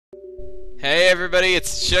Hey everybody,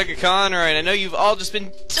 it's Chugga Conroy, and I know you've all just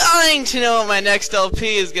been dying to know what my next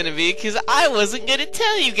LP is gonna be, because I wasn't gonna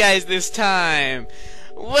tell you guys this time.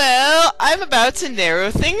 Well, I'm about to narrow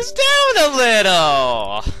things down a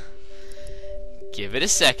little. Give it a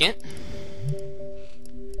second.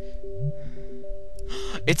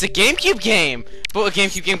 It's a GameCube game! But what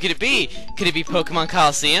GameCube game could it be? Could it be Pokemon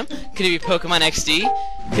Coliseum? Could it be Pokemon XD?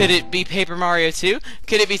 Could it be Paper Mario 2?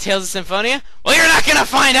 Could it be Tales of Symphonia? Well, you're not gonna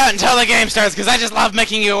find out until the game starts, because I just love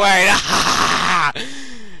making you wait!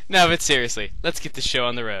 No, but seriously, let's get the show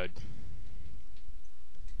on the road.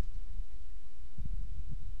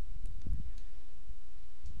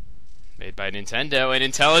 Made by Nintendo and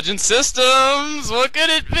Intelligent Systems! What could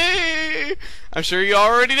it be? I'm sure you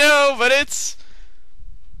already know, but it's...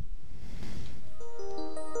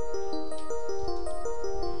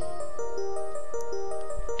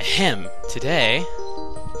 Ahem. Today,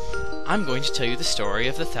 I'm going to tell you the story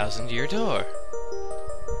of the 1,000-Year Door.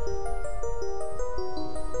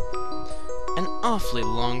 An awfully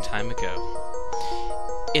long time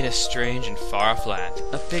ago, in a strange and far-off land,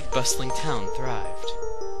 a big bustling town thrived.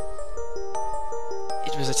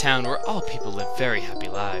 It was a town where all people lived very happy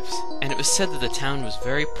lives, and it was said that the town was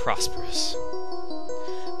very prosperous.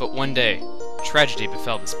 But one day, tragedy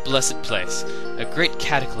befell this blessed place. A great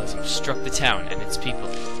cataclysm struck the town and its people.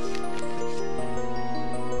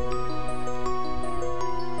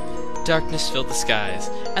 Darkness filled the skies,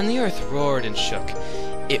 and the earth roared and shook.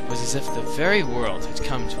 It was as if the very world had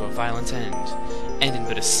come to a violent end, and in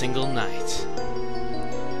but a single night,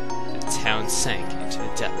 the town sank into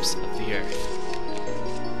the depths of the earth.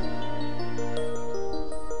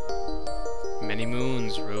 Many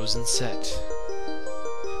moons rose and set.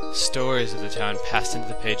 Stories of the town passed into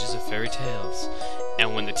the pages of fairy tales,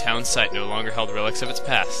 and when the town site no longer held relics of its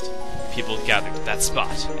past, people gathered at that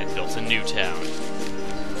spot and built a new town.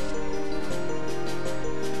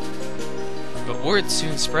 But word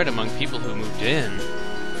soon spread among people who moved in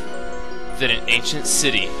that an ancient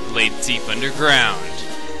city lay deep underground,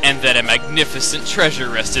 and that a magnificent treasure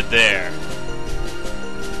rested there.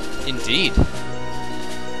 Indeed.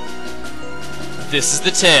 This is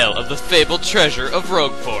the tale of the fabled treasure of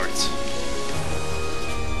Rogueport.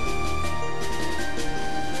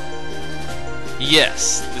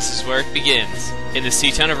 Yes, this is where it begins, in the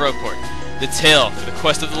sea town of Rogueport. The tale for the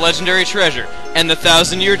quest of the legendary treasure and the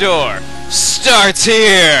 1,000-Year Door starts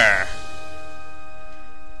here!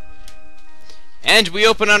 And we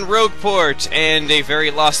open on Rogueport and a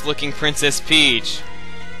very lost-looking Princess Peach.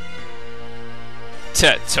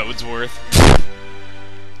 Toadsworth.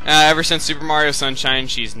 Ever since Super Mario Sunshine,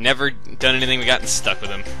 she's never done anything but gotten stuck with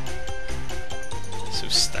him. So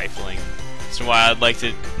stifling. That's why I'd like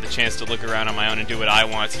the chance to look around on my own and do what I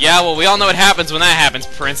want. Yeah, well, we all know what happens when that happens,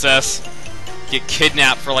 Princess. Get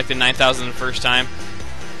kidnapped for like the 9,001st time.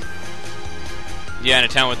 Yeah, in a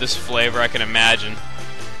town with this flavor, I can imagine.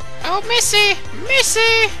 Oh, Missy!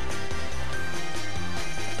 Missy!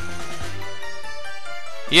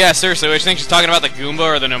 Yeah, seriously, what, you think she's talking about the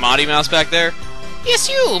Goomba or the Nomadi mouse back there? Yes,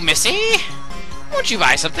 you, Missy! Won't you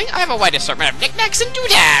buy something? I have a wide assortment of knickknacks and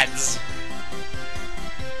doodads!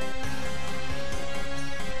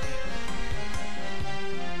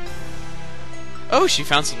 Oh, she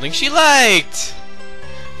found something she liked!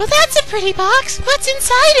 Well, that's a pretty box! What's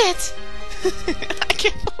inside it? I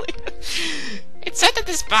can't believe it. It's said that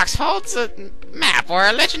this box holds a map where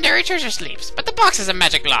a legendary treasure sleeps, but the box has a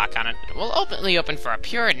magic lock on it. It will only open for a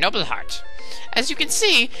pure and noble heart. As you can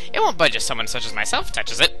see, it won't budge if someone such as myself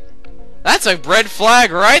touches it. That's a red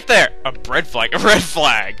flag right there! A red flag? A red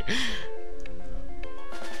flag!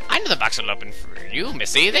 I know the box will open for you,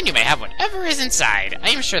 Missy. Then you may have whatever is inside. I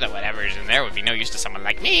am sure that whatever is in there would be no use to someone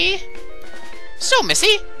like me. So,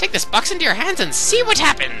 Missy, take this box into your hands and see what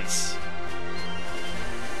happens.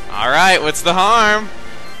 Alright, what's the harm?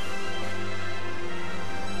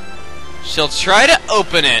 She'll try to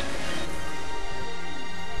open it.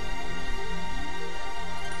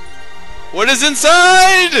 What is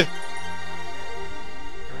inside?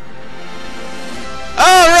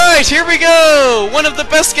 Alright, here we go! One of the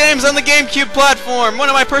best games on the GameCube platform, one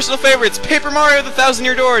of my personal favorites, Paper Mario the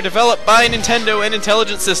 1,000-Year Door, developed by Nintendo and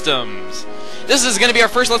Intelligent Systems. This is going to be our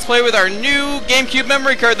first Let's Play with our new GameCube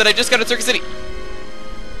memory card that I just got at Circuit City.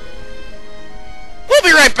 We'll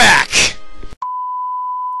be right back!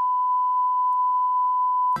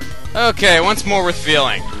 Okay, once more with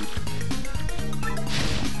feeling.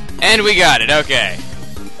 And we got it, okay.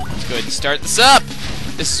 Let's go ahead and start this up.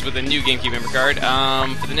 This is with a new GameCube memory card.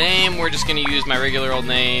 For the name, we're just going to use my regular old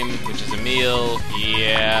name, which is Emil.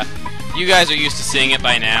 Yeah. You guys are used to seeing it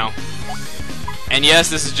by now. And yes,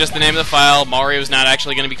 this is just the name of the file. Mario's not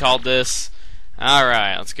actually going to be called this.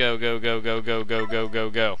 Alright, let's go, go, go, go, go, go, go, go,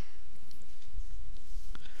 go.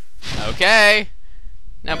 Okay.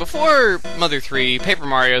 Now, before Mother 3, Paper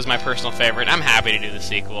Mario is my personal favorite. I'm happy to do the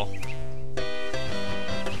sequel.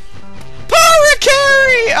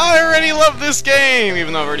 Carry! I already love this game,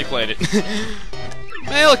 even though I've already played it.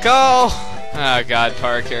 Mail call! Oh god,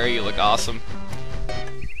 Carry, you look awesome.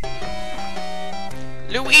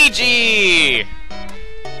 Luigi!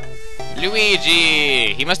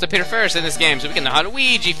 Luigi! He must appear first in this game so we can know how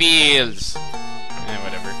Luigi feels.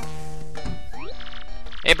 Whatever.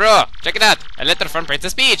 Hey bro, check it out! A letter from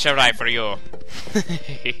Princess Peach arrived for you.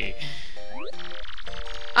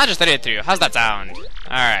 I'll just read it to you. How's that sound?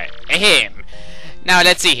 Alright. Ahem. Now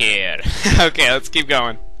let's see here. Okay, let's keep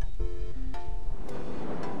going.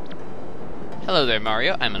 Hello there,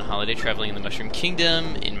 Mario. I'm on holiday traveling in the Mushroom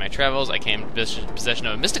Kingdom. In my travels, I came to possession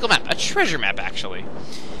of a mystical map. A treasure map, actually.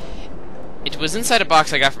 It was inside a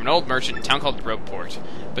box I got from an old merchant in a town called Rogueport.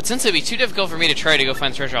 But since it would be too difficult for me to try to go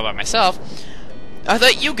find the treasure all by myself, I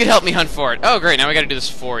thought you could help me hunt for it. Oh, great. Now I gotta do this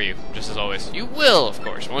for you, just as always. You will, of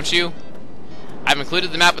course, won't you? I've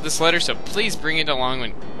included the map with this letter, so please bring it along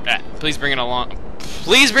when... please bring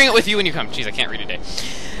it with you when you come. Jeez, I can't read today.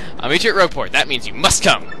 I'll meet you at Rogueport. That means you must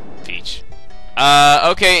come, Peach.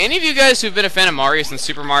 Okay, any of you guys who've been a fan of Mario since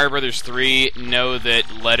Super Mario Bros. 3 know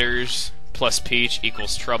that letters plus Peach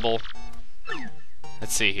equals trouble?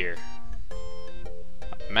 Let's see here.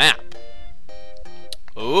 Map.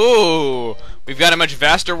 Ooh, we've got a much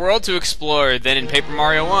vaster world to explore than in Paper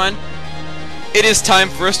Mario 1. It is time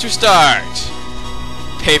for us to start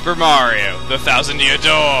Paper Mario, the Thousand-Year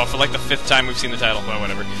Door, for like the 5th time we've seen the title, but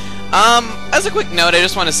whatever. As a quick note, I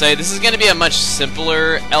just want to say, this is going to be a much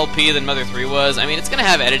simpler LP than Mother 3 was. I mean, it's going to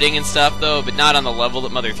have editing and stuff, though, but not on the level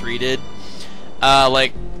that Mother 3 did.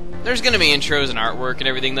 Like, there's going to be intros and artwork and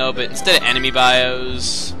everything, though, but instead of enemy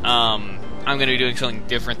bios, I'm going to be doing something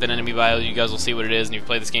different than enemy bios. You guys will see what it is, and if you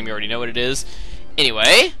play this game, you already know what it is.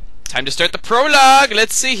 Anyway, time to start the prologue.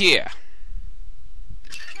 Let's see here.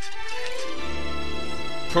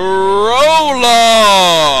 Prologue!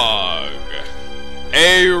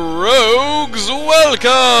 A rogue's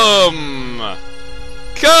welcome!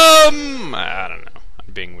 Come! I don't know.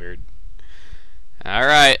 I'm being weird.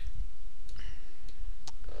 Alright.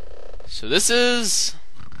 So this is...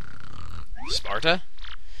 Sparta?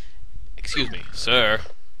 Excuse me, sir.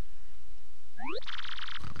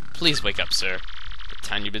 Please wake up, sir. The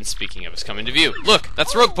town you've been speaking of has come into view. Look,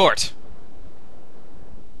 that's Rogueport!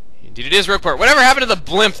 Indeed it is Rogueport. Whatever happened to the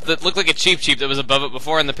blimp that looked like a Cheep that was above it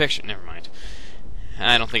before in the picture? Never mind.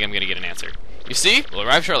 I don't think I'm going to get an answer. You see? We'll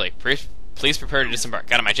arrive shortly. Please prepare to disembark.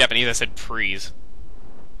 God, in my Japanese I said please.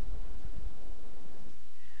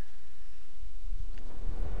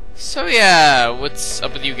 So yeah, what's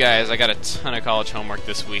up with you guys? I got a ton of college homework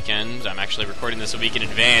this weekend. I'm actually recording this a week in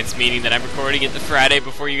advance, meaning that I'm recording it the Friday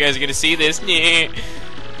before you guys are going to see this. I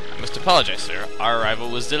must apologize, sir. Our arrival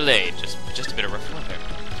was delayed. Just a bit of rough weather.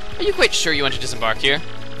 Are you quite sure you want to disembark here?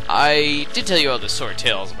 I did tell you all the sort of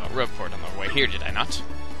tales about Rogueport on the way here, did I not?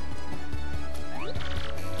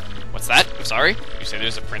 What's that? I'm sorry? You say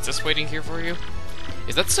there's a princess waiting here for you?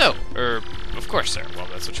 Is that so? Of course, sir. Well,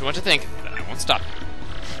 that's what you want to think. Then I won't stop you.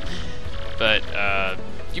 But,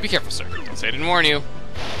 you be careful, sir. Don't say I didn't warn you.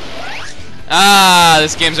 Ah,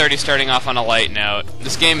 this game's already starting off on a light note.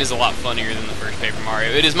 This game is a lot funnier than the first Paper Mario.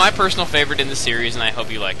 It is my personal favorite in the series, and I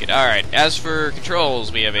hope you like it. Alright, as for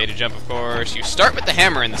controls, we have A to jump, of course. You start with the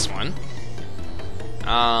hammer in this one.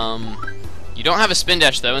 You don't have a spin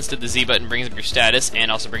dash, though. Instead, the Z button brings up your status,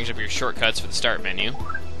 and also brings up your shortcuts for the start menu.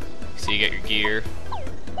 So you get your gear.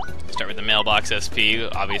 Start with the mailbox SP,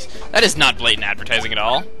 obvious. That is not blatant advertising at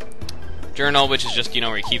all. Journal, which is just,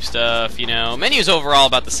 where you keep stuff, Menus overall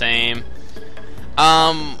about the same.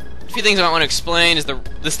 A few things I might want to explain is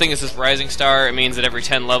this thing is this Rising Star. It means that every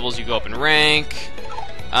 10 levels you go up in rank.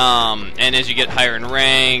 And as you get higher in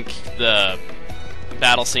rank, the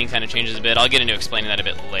battle scene kind of changes a bit. I'll get into explaining that a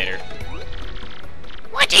bit later.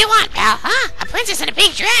 What do you want, pal? Huh? A princess in a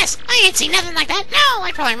pink dress? I ain't seen nothing like that. No,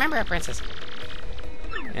 I probably remember a princess.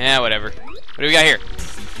 Yeah, whatever. What do we got here?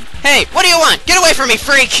 Hey, what do you want? Get away from me,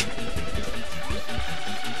 freak!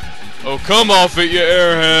 Oh, come off it, you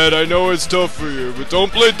airhead. I know it's tough for you, but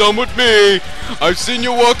don't play dumb with me. I've seen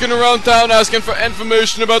you walking around town asking for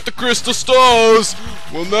information about the crystal stars.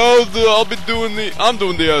 Well, now I'm doing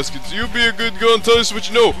the asking, so you be a good girl and tell us what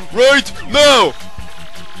you know right now.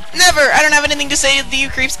 Never! I don't have anything to say to you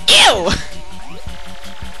creeps. Ew!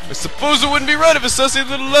 I suppose it wouldn't be right if a sussy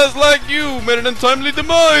little lass like you met an untimely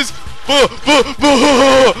demise.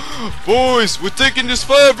 Boys, we're taking this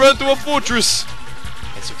firebrand to a fortress.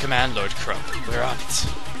 As you command, Lord Crump. We're on it.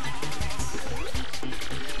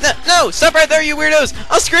 No! Stop right there, you weirdos!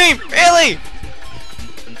 I'll scream! Really?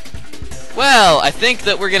 Well, I think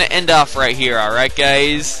that we're gonna end off right here, alright,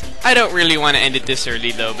 guys? I don't really want to end it this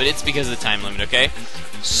early, though, but it's because of the time limit, okay?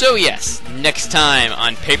 So, yes, next time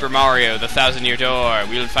on Paper Mario, the 1,000-Year Door,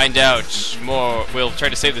 we'll find out more. We'll try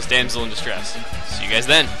to save this damsel in distress. See you guys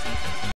then.